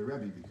never be a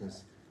Rebbe,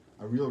 because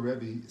a real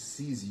Rebbe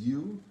sees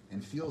you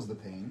and feels the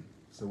pain.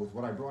 So with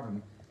what I brought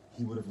him,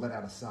 he would have let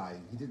out a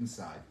sigh. He didn't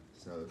sigh.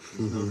 So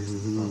there's no reason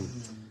to come."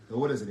 So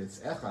what is it? It's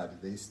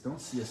echad. They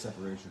don't see a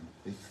separation.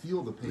 They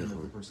feel the pain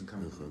of the person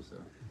coming through. So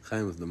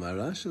Chaim, was the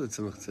Maharash or the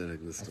Tzemach Tzedek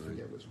this I story?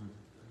 forget which one.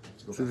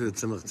 Is it the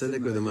Tzemach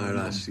Tzedek or the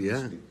Maharash?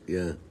 Yeah.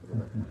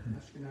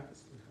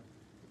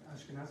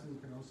 Ashkenazim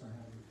can also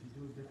have, if you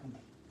do a different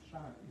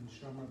shot, in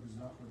Shomer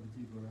B'Zachar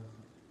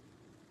V'Diborecha.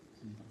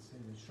 So you can say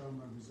that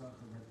Shomer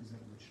B'Zachar represent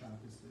what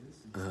Shabbos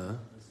is. It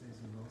says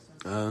in Rosa.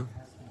 It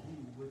has to be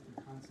with the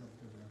concept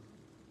of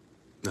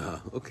Echa.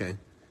 Okay.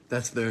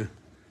 That's their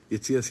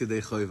Yitzias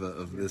Yedei Choiva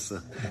of this.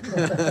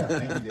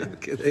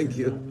 Okay, thank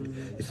you.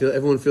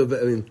 Everyone feel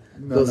better? I mean,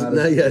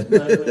 not yet. You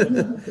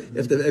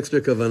have to have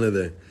extra kavana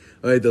there.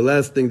 All right, the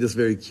last thing, just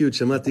very cute.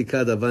 Shamati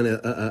kad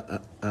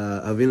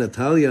avina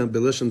talia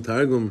beloshon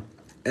targum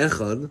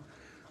echad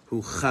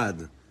hu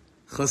chad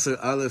chaser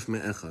aleph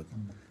me'echad.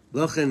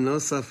 Lochen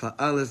nosaf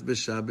ha'alef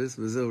b'Shabbos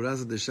v'zeu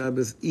raza de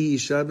Shabbos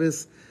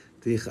Shabbos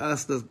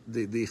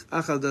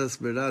dichachadas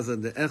beraza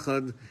de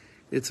echad.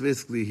 It's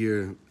basically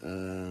here.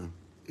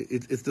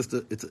 It's just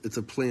it's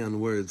a play on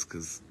words,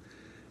 because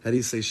how do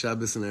you say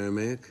Shabbos in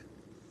Aramaic?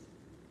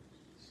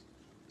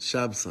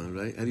 Shabsan,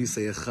 right? How do you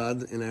say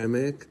echad in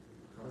Aramaic?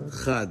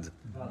 Chad.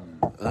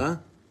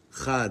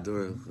 Chad,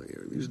 or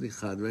usually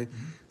chad, right?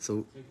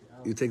 So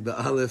you take the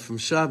aleph from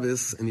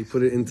Shabbos and you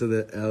put it into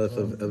the aleph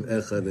of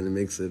echad, and it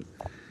makes it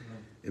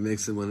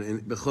one.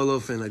 And b'chol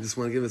ofen, I just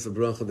want to give us a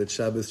bracha that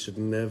Shabbos should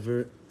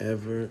never,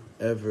 ever,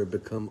 ever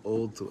become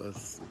old to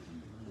us.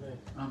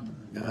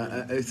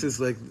 It's just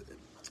like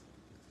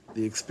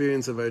the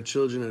experience of our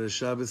children at a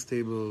Shabbos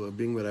table, or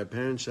being with our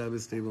parents'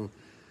 Shabbos table.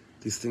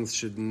 These things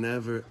should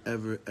never,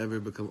 ever, ever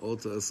become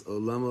old to us.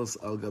 Olamos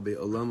al gabe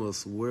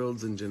olamos,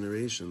 worlds and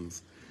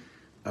generations,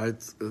 are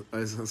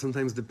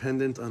sometimes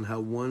dependent on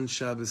how one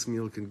Shabbos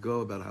meal can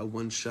go, about how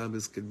one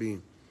Shabbos could be.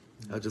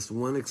 Just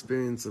one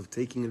experience of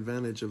taking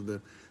advantage of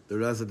the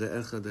Raza de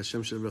Echad,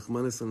 Hashem Shel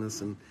Rachmanis on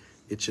us, and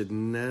it should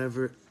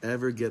never,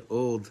 ever get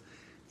old.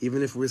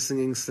 Even if we're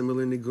singing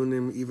similar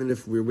nigunim, even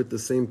if we're with the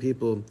same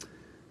people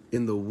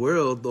in the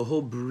world, the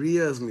whole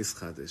Bria is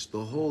mischadish.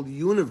 The whole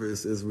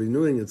universe is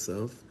renewing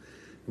itself.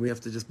 And we have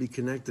to just be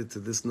connected to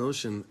this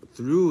notion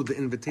through the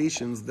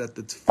invitations that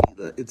the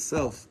tefillah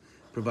itself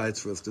provides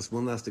for us. Just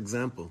one last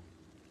example.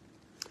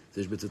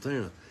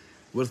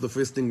 What's the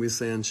first thing we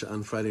say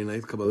on Friday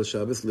night, Kabbalah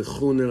Shabbos?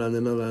 L'chu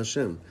niranenu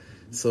LaHashem.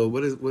 So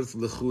what's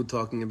l'chu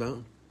talking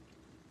about?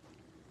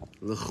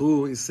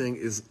 L'chu, he's saying,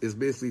 is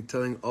basically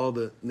telling all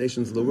the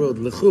nations of the world,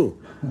 l'chu.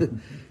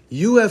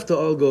 You have to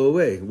all go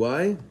away.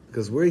 Why?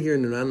 Because we're here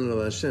in niranenu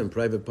LaHashem,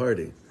 private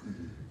party.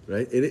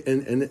 Right?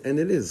 And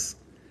it is.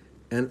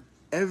 And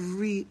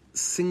every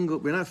single,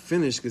 we're not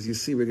finished, because you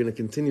see we're going to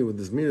continue with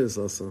this mirrors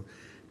also,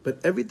 but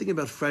everything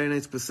about Friday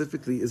night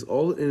specifically is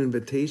all an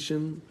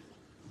invitation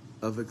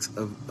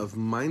of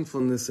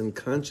mindfulness and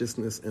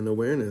consciousness and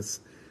awareness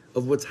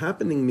of what's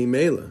happening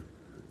mimela.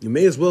 You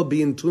may as well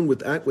be in tune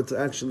with what's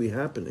actually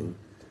happening,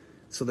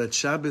 so that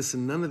Shabbos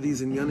and none of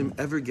these inyanim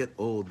ever get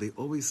old. They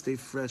always stay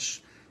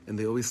fresh, and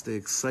they always stay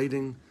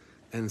exciting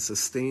and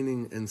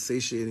sustaining and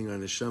satiating our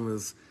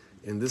neshamas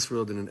in this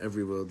world and in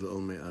every world. L'ol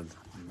me'ad.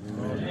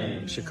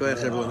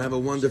 Shekoyach, everyone. Have a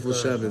wonderful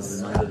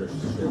Shabbos.